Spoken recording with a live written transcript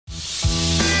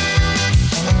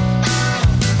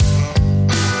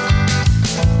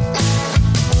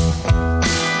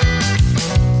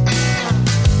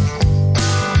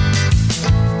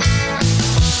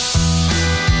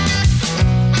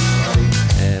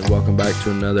Welcome back to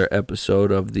another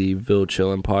episode of the Ville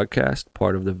Chillin' Podcast,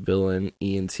 part of the Villain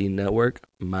ENT Network.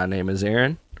 My name is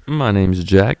Aaron. My name's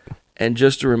Jack. And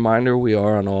just a reminder, we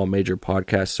are on all major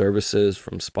podcast services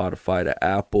from Spotify to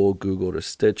Apple, Google to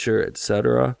Stitcher,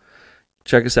 etc.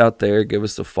 Check us out there. Give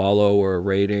us a follow or a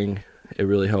rating. It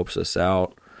really helps us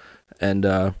out. And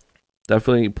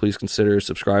definitely please consider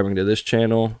subscribing to this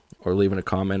channel or leaving a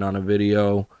comment on a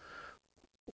video.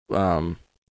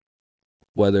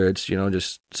 Whether it's,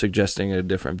 just suggesting a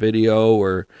different video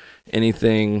or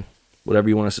anything, whatever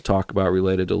you want us to talk about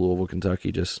related to Louisville,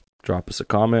 Kentucky, just drop us a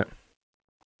comment.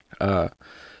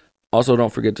 Also,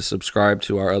 don't forget to subscribe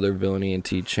to our other Villain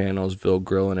ENT channels, Ville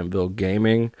Grillin' and Ville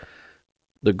Gaming.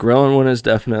 The grilling one is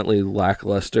definitely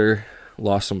lackluster,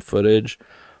 lost some footage,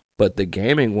 but the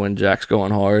gaming one, Jack's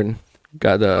going hard.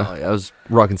 I was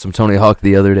rocking some Tony Hawk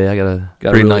the other day. I got a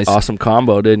really nice, awesome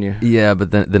combo, didn't you? Yeah,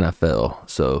 but then I fell.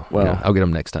 So I'll get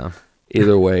them next time.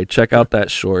 Either way, check out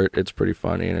that short. It's pretty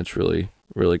funny and it's really,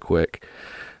 really quick.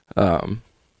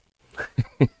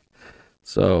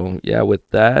 So yeah, with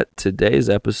that, today's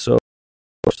episode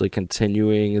actually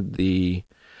continuing the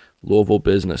Louisville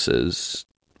businesses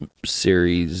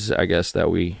series. I guess that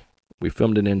we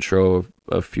filmed an intro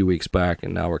a few weeks back,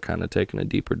 and now we're kind of taking a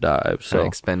deeper dive. So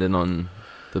expanding on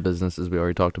the businesses we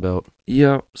already talked about.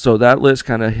 Yeah, so that list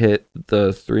kind of hit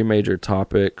the three major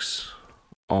topics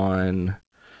on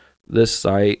this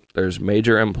site. There's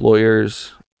major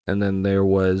employers, and then there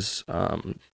was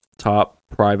top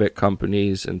private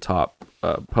companies and top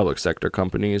public sector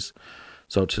companies.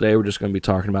 So today we're just going to be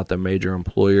talking about the major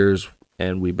employers,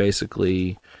 and we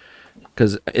basically,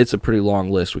 because it's a pretty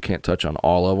long list, we can't touch on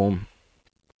all of them,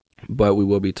 but we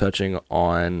will be touching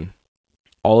on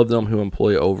all of them who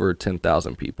employ over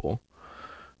 10,000 people,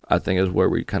 I think is where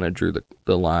we kind of drew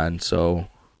the line. So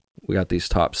we got these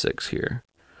top six here.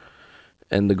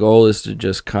 And the goal is to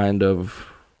just kind of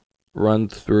run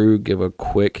through, give a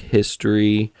quick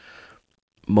history,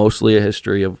 mostly a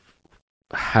history of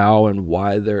how and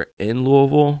why they're in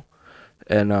Louisville,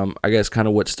 and I guess kind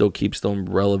of what still keeps them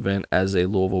relevant as a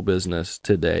Louisville business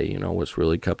today, what's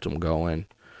really kept them going,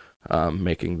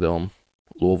 making them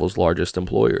Louisville's largest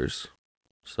employers.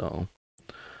 So,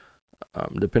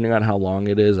 depending on how long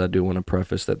it is, I do want to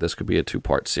preface that this could be a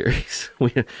two-part series.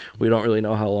 We don't really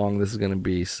know how long this is going to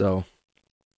be. So,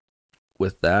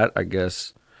 with that, I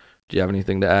guess, do you have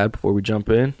anything to add before we jump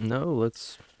in? No,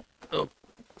 let's. Oh,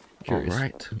 curious. All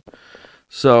right.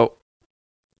 So,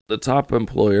 the top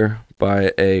employer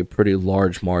by a pretty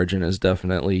large margin is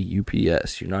definitely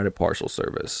UPS, United Parcel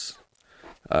Service.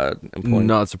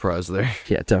 Not surprised there.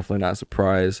 Yeah, definitely not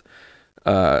surprised.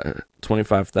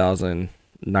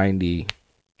 25,090.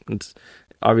 It's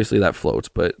obviously that floats,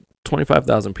 but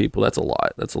 25,000 people, that's a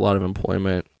lot. That's a lot of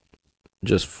employment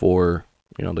just for,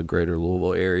 the greater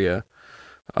Louisville area.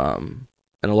 And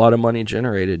a lot of money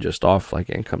generated just off like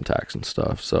income tax and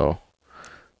stuff. So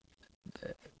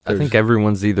I think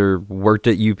everyone's either worked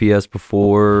at UPS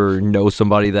before, or know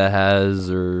somebody that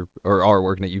has, or are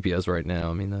working at UPS right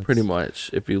now. I mean, that's pretty much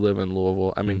if you live in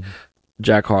Louisville. I mean,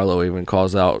 Jack Harlow even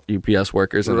calls out UPS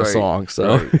workers in a song,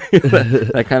 so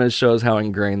that kind of shows how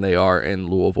ingrained they are in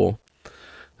Louisville.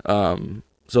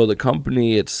 So the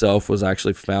company itself was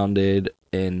actually founded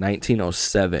in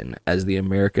 1907 as the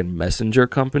American Messenger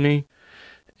Company,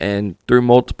 and through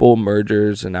multiple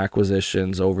mergers and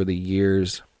acquisitions over the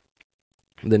years,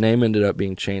 the name ended up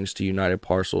being changed to United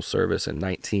Parcel Service in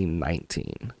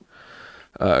 1919.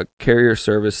 Carrier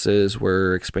services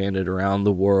were expanded around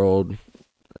the world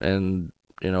and,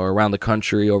 around the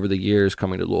country over the years,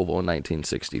 coming to Louisville in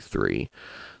 1963.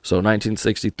 So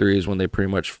 1963 is when they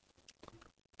pretty much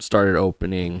started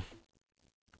opening,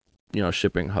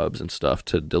 shipping hubs and stuff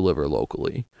to deliver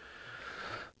locally.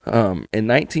 In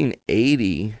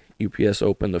 1980, UPS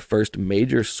opened the first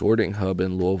major sorting hub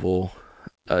in Louisville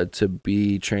to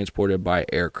be transported by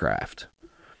aircraft.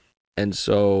 And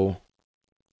so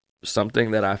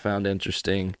something that I found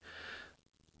interesting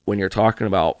when you're talking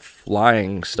about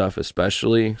flying stuff,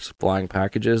 especially flying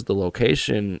packages, the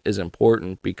location is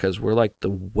important because we're like the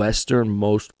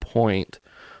westernmost point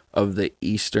of the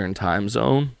Eastern time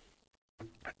zone.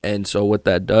 And so what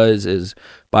that does is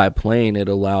by plane, it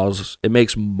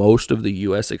makes most of the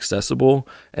U.S. accessible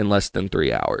in less than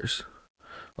 3 hours.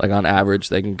 Like on average,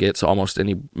 they can get to almost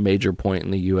any major point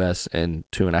in the U.S. in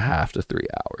 2.5 to 3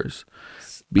 hours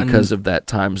because of that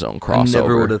time zone crossover. I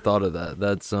never would have thought of that.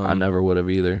 That's I never would have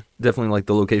either. Definitely like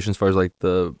the location as far as like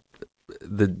the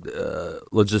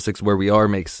logistics where we are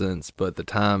makes sense, but the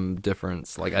time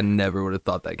difference, like I never would have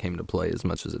thought that came to play as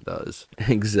much as it does.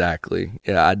 Exactly.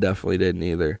 Yeah, I definitely didn't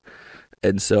either.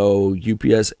 And so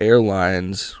UPS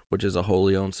Airlines, which is a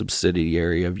wholly owned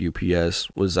subsidiary of UPS,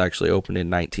 was actually opened in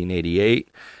 1988,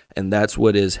 and that's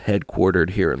what is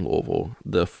headquartered here in Louisville.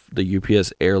 The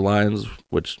UPS Airlines,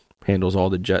 which handles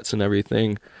all the jets and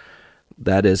everything,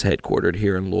 that is headquartered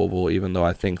here in Louisville, even though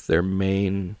I think the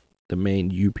main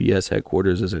UPS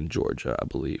headquarters is in Georgia, I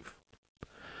believe.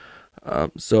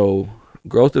 So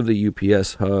growth of the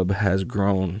UPS hub has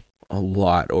grown a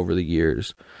lot over the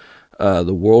years.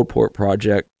 The Worldport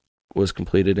project was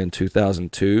completed in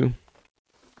 2002,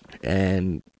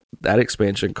 and that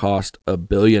expansion cost $1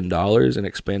 billion and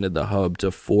expanded the hub to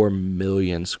 4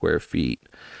 million square feet,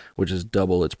 which is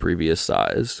double its previous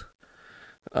size.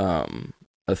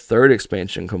 A third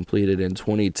expansion completed in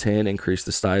 2010 increased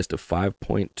the size to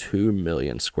 5.2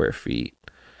 million square feet.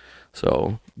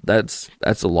 So that's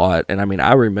a lot. And I mean,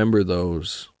 I remember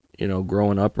those,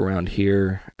 growing up around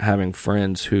here, having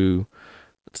friends who,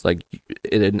 it's like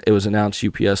it was announced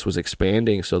UPS was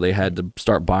expanding, so they had to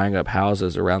start buying up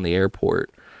houses around the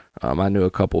airport. I knew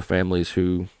a couple families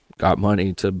who got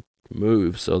money to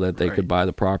move so that they could buy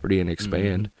the property and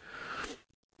expand.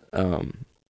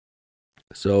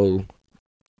 So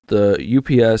the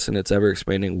UPS and its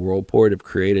ever-expanding Worldport have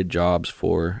created jobs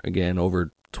for, again,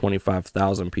 over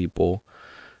 25,000 people.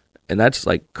 And that's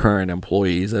like current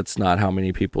employees. That's not how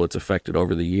many people it's affected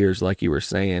over the years. Like you were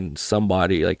saying,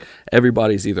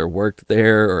 everybody's either worked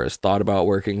there or has thought about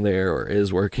working there or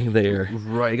is working there.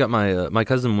 Right. I got my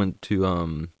cousin went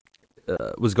to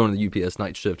was going to the UPS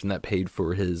night shift, and that paid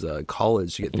for his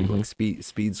college to get through like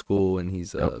speed school, and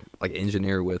he's like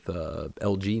engineer with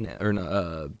LG now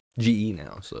or GE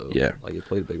now. So like it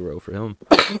played a big role for him.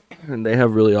 And they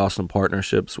have really awesome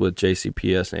partnerships with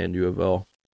JCPS and U of L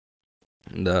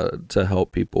to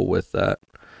help people with that.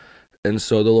 And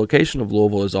so the location of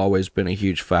Louisville has always been a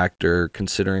huge factor,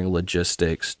 considering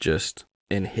logistics just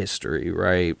in history,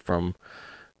 right? From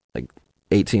like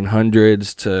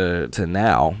 1800s to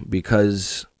now,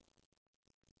 because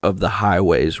of the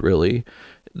highways, really.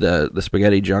 The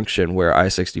Spaghetti Junction, where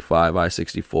I-65,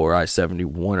 I-64,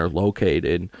 I-71 are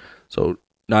located. So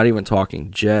not even talking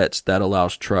jets, that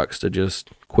allows trucks to just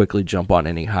quickly jump on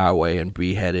any highway and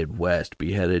be headed west,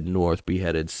 be headed north, be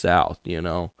headed south,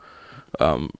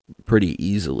 pretty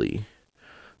easily.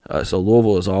 So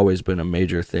Louisville has always been a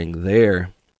major thing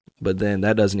there, but then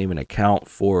that doesn't even account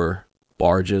for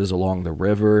barges along the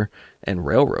river and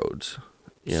railroads,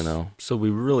 So we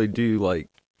really do like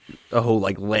a whole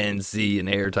like land, sea, and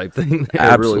air type thing.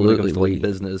 Absolutely. Really when it comes to like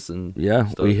business and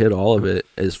stuff. We hit all of it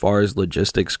as far as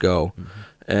logistics go.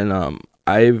 And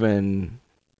I even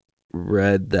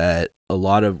read that a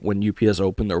lot of, when UPS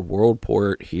opened their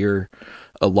Worldport here,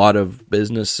 a lot of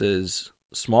businesses,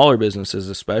 smaller businesses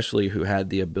especially, who had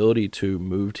the ability to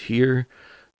moved here,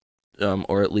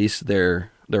 or at least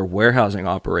their warehousing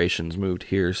operations moved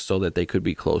here so that they could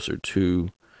be closer to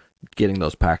getting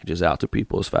those packages out to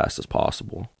people as fast as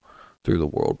possible through the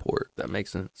Worldport. That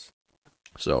makes sense.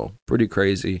 So pretty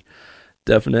crazy.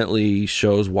 Definitely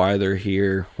shows why they're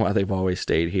here, why they've always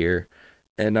stayed here.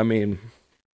 And I mean,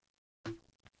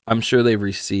 I'm sure they've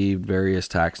received various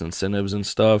tax incentives and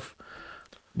stuff,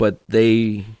 but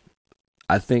I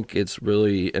think it's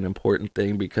really an important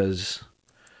thing because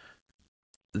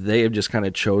they have just kind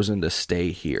of chosen to stay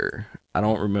here. I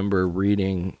don't remember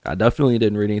I definitely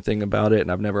didn't read anything about it,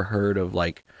 and I've never heard of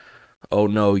like, oh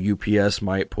no, UPS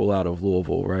might pull out of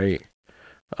Louisville, right?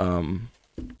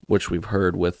 Which we've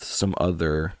heard with some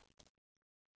other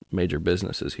major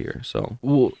businesses here. So,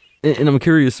 well, and I'm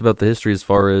curious about the history as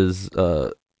far as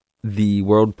the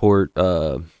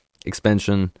Worldport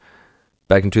expansion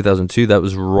back in 2002. That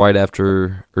was right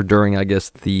after or during, I guess,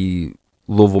 the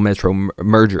Louisville Metro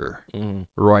merger,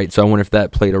 right? So I wonder if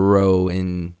that played a role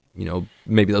in,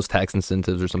 maybe those tax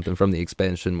incentives or something from the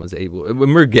expansion was able.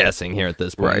 When we're guessing here at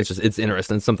this point, right. It's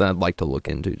interesting. It's something I'd like to look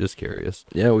into. Just curious.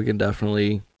 Yeah, we can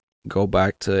definitely go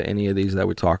back to any of these that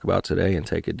we talk about today and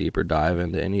take a deeper dive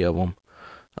into any of them.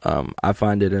 I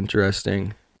find it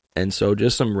interesting. And so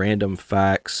just some random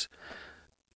facts.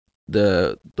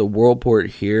 The Worldport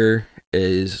here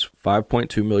is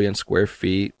 5.2 million square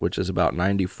feet, which is about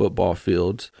 90 football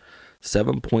fields,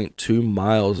 7.2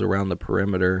 miles around the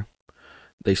perimeter.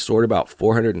 They sort about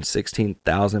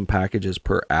 416,000 packages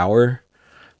per hour.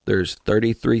 There's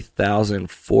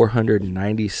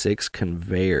 33,496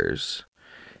 conveyors.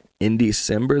 In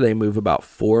December, they move about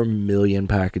 4 million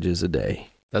packages a day.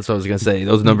 That's what I was going to say.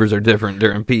 Those numbers are different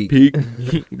during peak.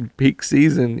 Peak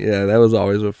season. Yeah, that was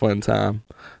always a fun time.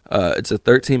 It's a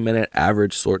 13-minute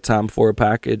average sort time for a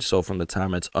package. So from the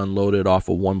time it's unloaded off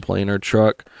of one plane or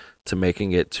truck to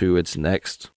making it to its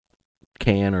next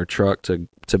can or truck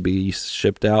to be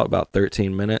shipped out, about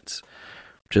 13 minutes,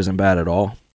 which isn't bad at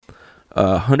all.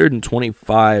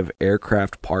 125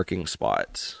 aircraft parking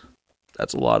spots.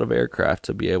 That's a lot of aircraft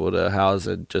to be able to house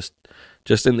it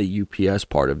just in the UPS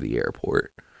part of the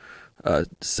airport.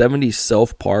 70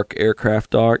 self-park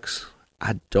aircraft docks.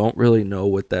 I don't really know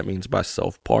what that means by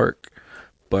self-park,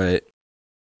 but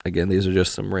again, these are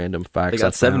just some random facts. They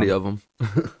got 70 of them.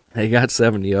 They got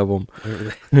 70 of them.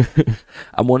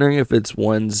 I'm wondering if it's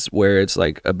ones where it's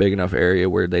like a big enough area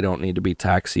where they don't need to be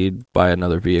taxied by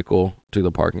another vehicle to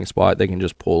the parking spot. They can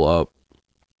just pull up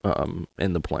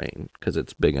in the plane because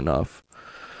it's big enough.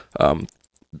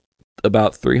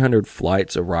 About 300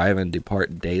 flights arrive and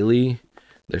depart daily.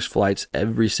 There's flights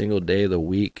every single day of the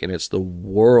week, and it's the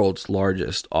world's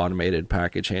largest automated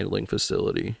package handling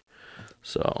facility.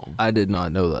 So I did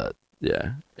not know that.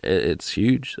 Yeah, it's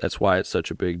huge. That's why it's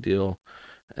such a big deal,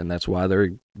 and that's why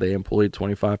they employed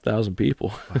 25,000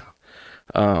 people.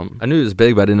 I knew it was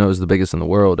big, but I didn't know it was the biggest in the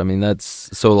world. I mean, that's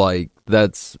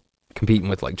competing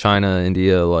with like China,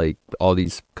 India, like all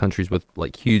these countries with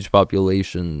like huge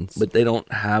populations. But they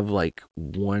don't have like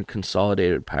one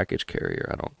consolidated package carrier,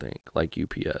 I don't think, like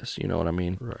UPS. You know what I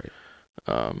mean? Right.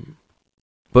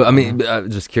 But I mean, I'm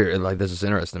just curious. Like, this is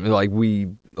interesting. I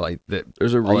mean,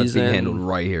 there's a reason being handled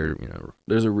right here.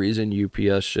 There's a reason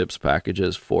UPS ships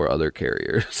packages for other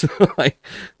carriers. Like,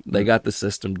 they got the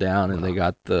system down and they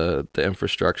got the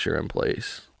infrastructure in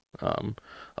place. A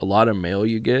lot of mail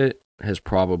you get has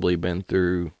probably been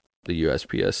through the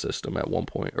USPS system at one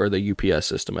point, or the UPS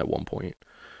system at one point,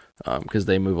 because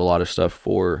they move a lot of stuff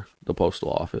for the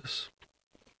postal office.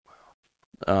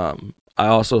 I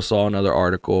also saw another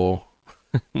article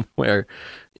where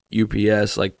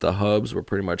UPS, like the hubs were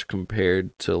pretty much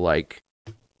compared to like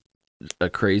a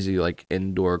crazy like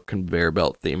indoor conveyor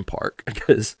belt theme park,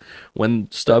 because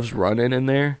when stuff's running in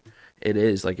there, it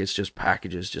is like it's just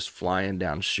packages just flying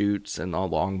down chutes and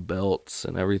along belts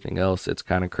and everything else. It's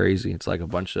kind of crazy. It's like a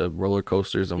bunch of roller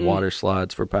coasters and water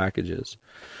slides for packages.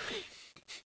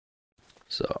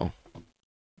 So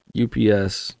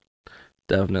UPS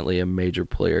definitely a major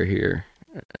player here,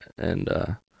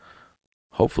 and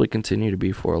hopefully continue to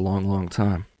be for a long, long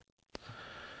time.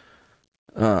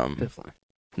 Definitely.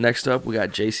 Next up, we got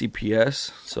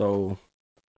JCPS, so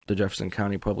the Jefferson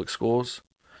County Public Schools.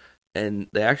 And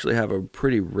they actually have a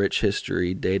pretty rich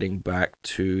history dating back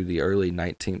to the early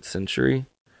 19th century.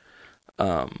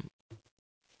 The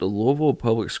Louisville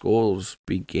Public Schools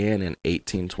began in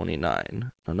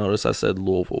 1829. Now, notice I said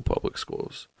Louisville Public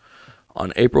Schools.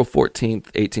 On April 14th,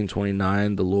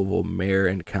 1829, the Louisville Mayor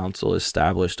and Council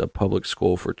established a public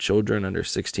school for children under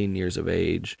 16 years of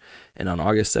age. And on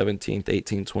August 17th,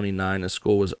 1829, a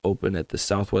school was opened at the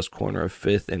southwest corner of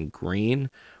 5th and Green,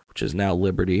 which is now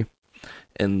Liberty,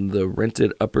 in the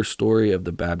rented upper story of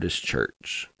the Baptist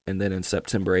Church. And then in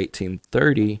September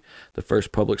 1830, the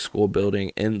first public school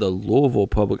building in the Louisville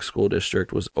Public School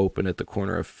District was opened at the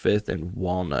corner of 5th and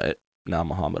Walnut, now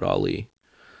Muhammad Ali.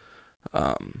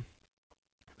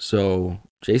 So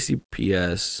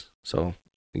JCPS, so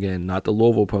again, not the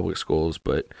Louisville Public Schools,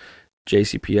 but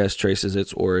JCPS traces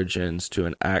its origins to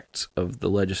an act of the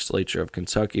legislature of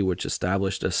Kentucky, which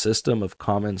established a system of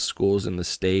common schools in the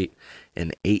state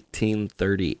in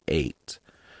 1838.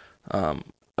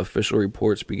 Official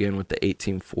reports begin with the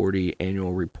 1840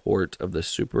 annual report of the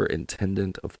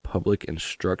Superintendent of Public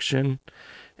Instruction,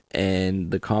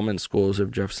 and the common schools of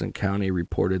Jefferson County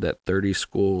reported that 30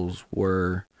 schools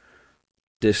were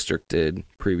districted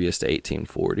previous to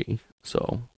 1840.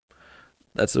 So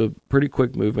that's a pretty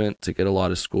quick movement to get a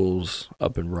lot of schools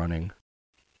up and running.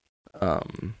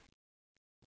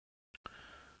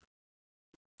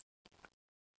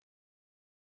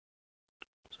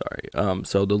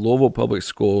 So the Louisville Public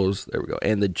Schools, there we go,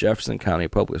 and the Jefferson County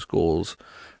Public Schools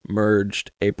merged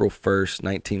April 1st,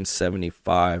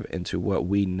 1975 into what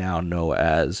we now know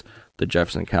as the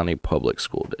Jefferson County Public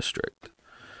School District,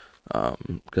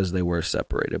 because they were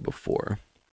separated before.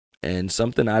 And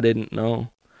something I didn't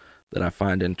know that I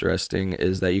find interesting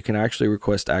is that you can actually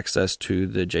request access to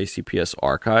the JCPS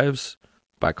archives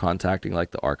by contacting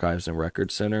like the Archives and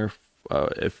Records Center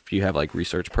if you have like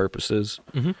research purposes,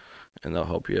 and they'll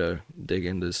help you dig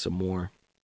into some more.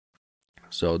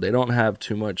 So they don't have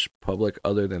too much public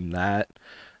other than that.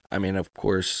 I mean, of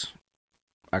course,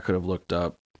 I could have looked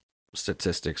up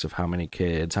statistics of how many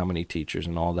kids, how many teachers,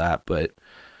 and all that, but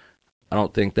I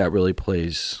don't think that really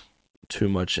plays too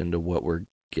much into what we're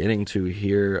getting to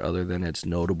here, other than it's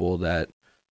notable that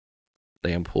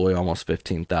they employ almost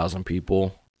 15,000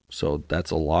 people, so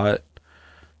that's a lot.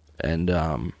 And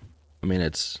I mean,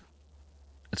 it's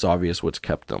it's obvious what's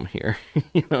kept them here.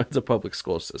 It's a public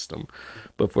school system.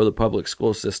 But for the public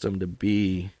school system to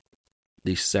be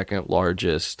the second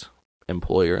largest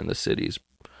employer in the cities,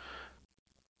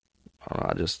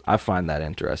 I don't know, I find that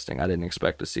interesting. I didn't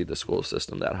expect to see the school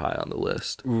system that high on the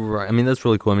list. Right. I mean, that's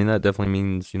really cool. I mean, that definitely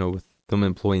means, with them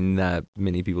employing that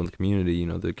many people in the community,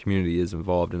 the community is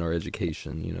involved in our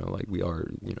education, like we are,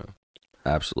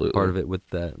 absolutely part of it with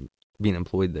that being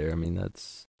employed there. I mean,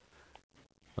 that's,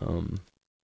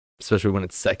 especially when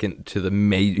it's second to the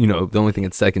the only thing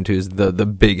it's second to is the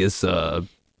biggest,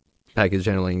 package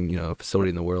handling, facility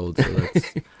in the world. So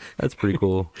that's pretty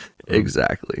cool.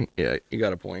 Exactly. Yeah, you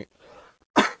got a point.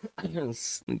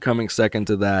 Coming second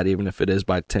to that, even if it is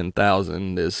by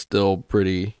 10,000, is still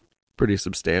pretty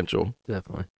substantial.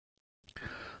 Definitely.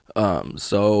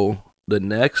 So the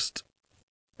next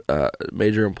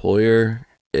major employer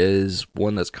is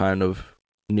one that's kind of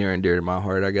near and dear to my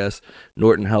heart, I guess.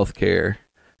 Norton Healthcare,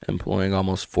 employing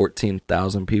almost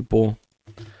 14,000 people.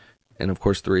 And of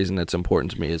course, the reason it's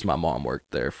important to me is my mom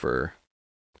worked there for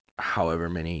however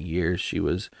many years. She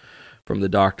was from the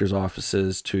doctor's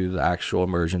offices to the actual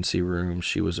emergency room.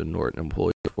 She was a Norton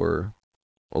employee for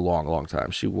a long, long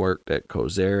time. She worked at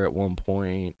Cozair at one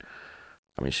point.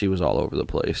 I mean, she was all over the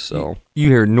place. So you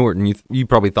hear Norton, you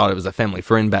probably thought it was a family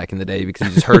friend back in the day because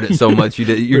you just heard it so much.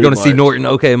 You're going to see Norton.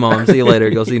 Okay, Mom, see you later.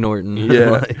 Go see Norton.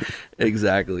 Yeah,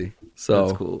 exactly. So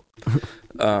that's cool.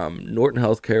 Norton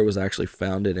Healthcare was actually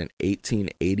founded in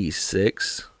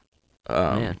 1886.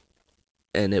 Man.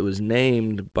 And it was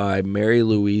named by Mary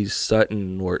Louise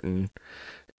Sutton Norton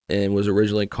and was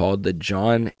originally called the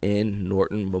John N.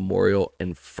 Norton Memorial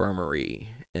Infirmary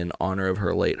in honor of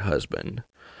her late husband.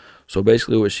 So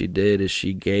basically what she did is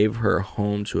she gave her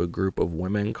home to a group of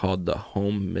women called the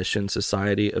Home Mission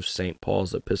Society of St.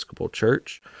 Paul's Episcopal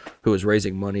Church, who was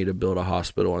raising money to build a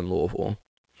hospital in Louisville.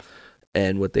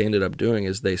 And what they ended up doing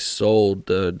is they sold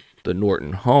the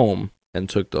Norton home and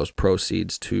took those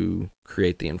proceeds to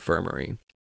create the infirmary.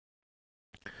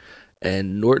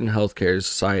 And Norton Healthcare's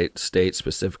site states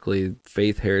specifically,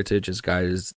 Faith Heritage has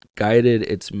guided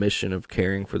its mission of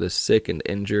caring for the sick and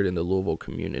injured in the Louisville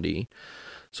community.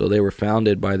 So they were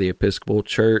founded by the Episcopal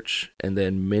Church, and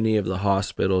then many of the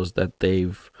hospitals that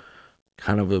they've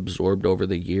kind of absorbed over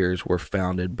the years were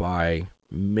founded by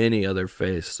many other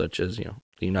faiths, such as, the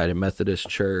United Methodist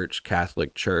Church,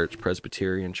 Catholic Church,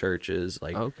 Presbyterian churches.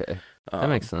 Okay, that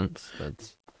makes sense.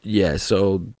 Yeah,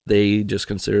 so they just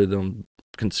considered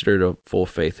a full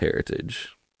faith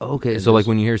heritage. Okay, so like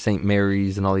when you hear St.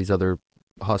 Mary's and all these other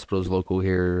hospitals local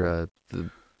here,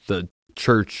 the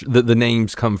church, the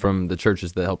names come from the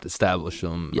churches that helped establish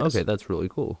them. Yes. Okay, that's really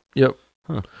cool. Yep.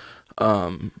 Huh.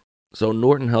 So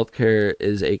Norton Healthcare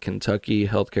is a Kentucky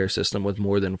healthcare system with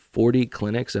more than 40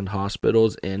 clinics and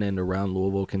hospitals in and around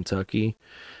Louisville, Kentucky.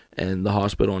 And the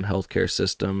hospital and healthcare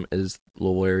system is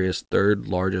Louisville area's third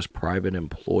largest private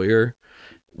employer,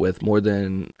 with more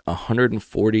than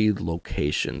 140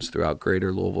 locations throughout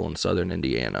greater Louisville and southern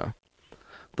Indiana.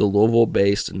 The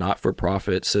Louisville-based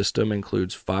not-for-profit system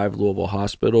includes 5 Louisville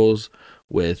hospitals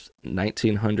with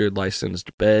 1,900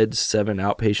 licensed beds, 7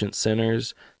 outpatient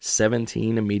centers,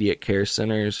 17 immediate care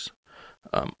centers,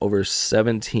 over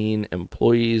 17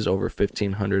 employees, over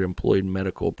 1,500 employed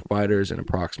medical providers, and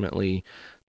approximately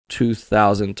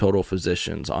 2,000 total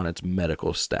physicians on its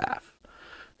medical staff.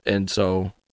 And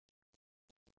so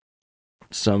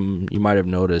you might have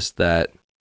noticed that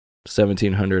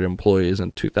 1,700 employees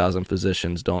and 2,000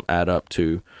 physicians don't add up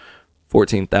to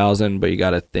 14,000, but you got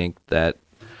to think that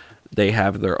they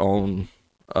have their own,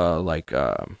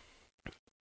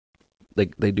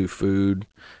 they do food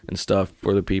and stuff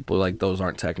for the people. Like, those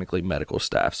aren't technically medical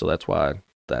staff, so that's why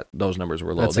those numbers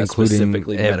were low. That's including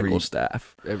specifically medical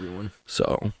staff. Everyone.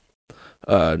 So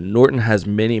Norton has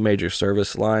many major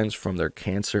service lines, from their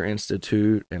Cancer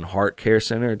Institute and Heart Care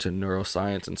Center to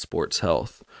neuroscience and sports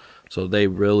health. So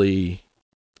they've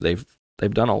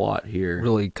done a lot here.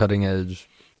 Really cutting edge.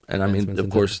 And I mean, of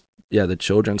course, the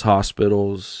children's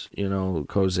hospitals,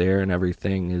 Cozair and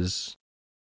everything is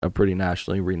a pretty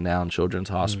nationally renowned children's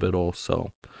hospital.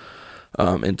 So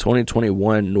in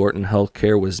 2021, Norton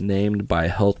Healthcare was named by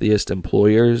Healthiest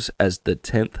Employers as the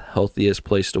 10th healthiest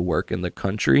place to work in the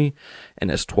country, and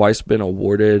has twice been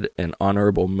awarded an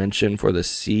honorable mention for the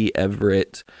C.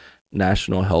 Everett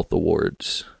National Health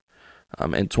Awards.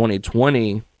 In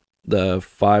 2020, the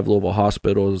 5 Louisville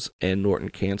hospitals and Norton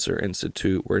Cancer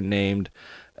Institute were named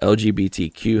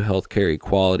LGBTQ healthcare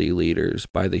equality leaders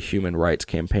by the Human Rights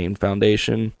Campaign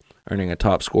Foundation, earning a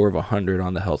top score of 100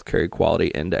 on the Healthcare Equality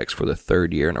Index for the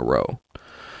 3rd year in a row.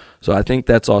 So I think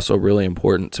that's also really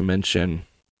important to mention.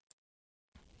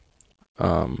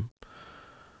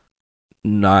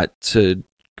 not to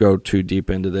go too deep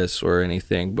into this or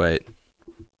anything, but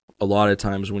a lot of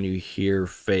times when you hear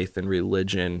faith and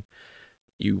religion,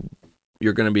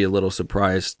 you're going to be a little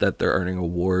surprised that they're earning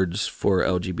awards for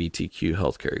LGBTQ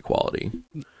healthcare equality.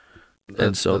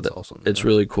 That's awesome. It's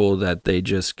really cool that they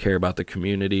just care about the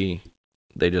community.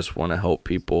 They just want to help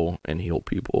people and heal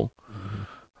people,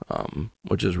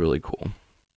 which is really cool.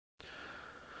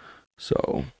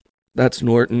 So that's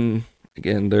Norton.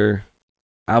 Again,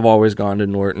 I've always gone to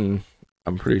Norton.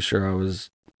 I'm pretty sure I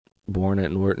was born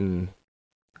at Norton.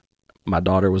 My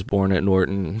daughter was born at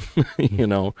Norton. You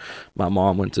know, my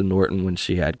mom went to Norton when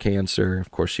she had cancer.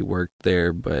 Of course, she worked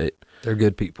there, but they're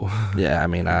good people. Yeah, I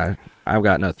mean, I've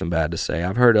got nothing bad to say.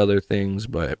 I've heard other things,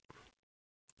 but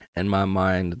in my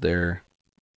mind, they're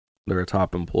a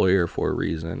top employer for a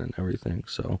reason and everything.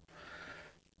 So,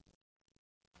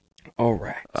 all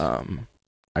right.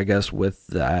 I guess with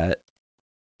that,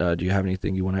 do you have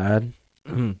anything you want to add?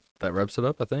 That wraps it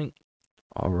up, I think.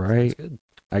 All right. Good.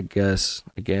 I guess,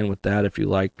 again, with that, if you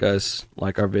like us,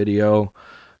 like our video,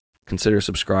 consider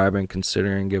subscribing,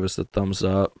 give us the thumbs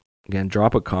up. Again,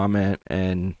 drop a comment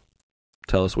and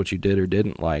tell us what you did or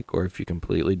didn't like, or if you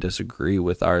completely disagree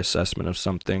with our assessment of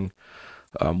something.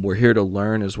 We're here to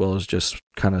learn as well as just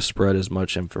kind of spread as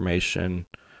much information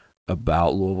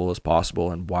about Louisville as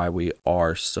possible and why we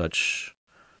are such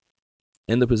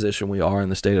in the position we are in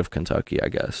the state of Kentucky, I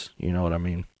guess. You know what I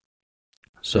mean?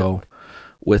 So,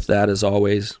 with that, as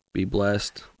always, be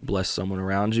blessed. Bless someone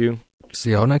around you.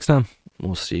 See y'all next time.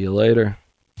 We'll see you later.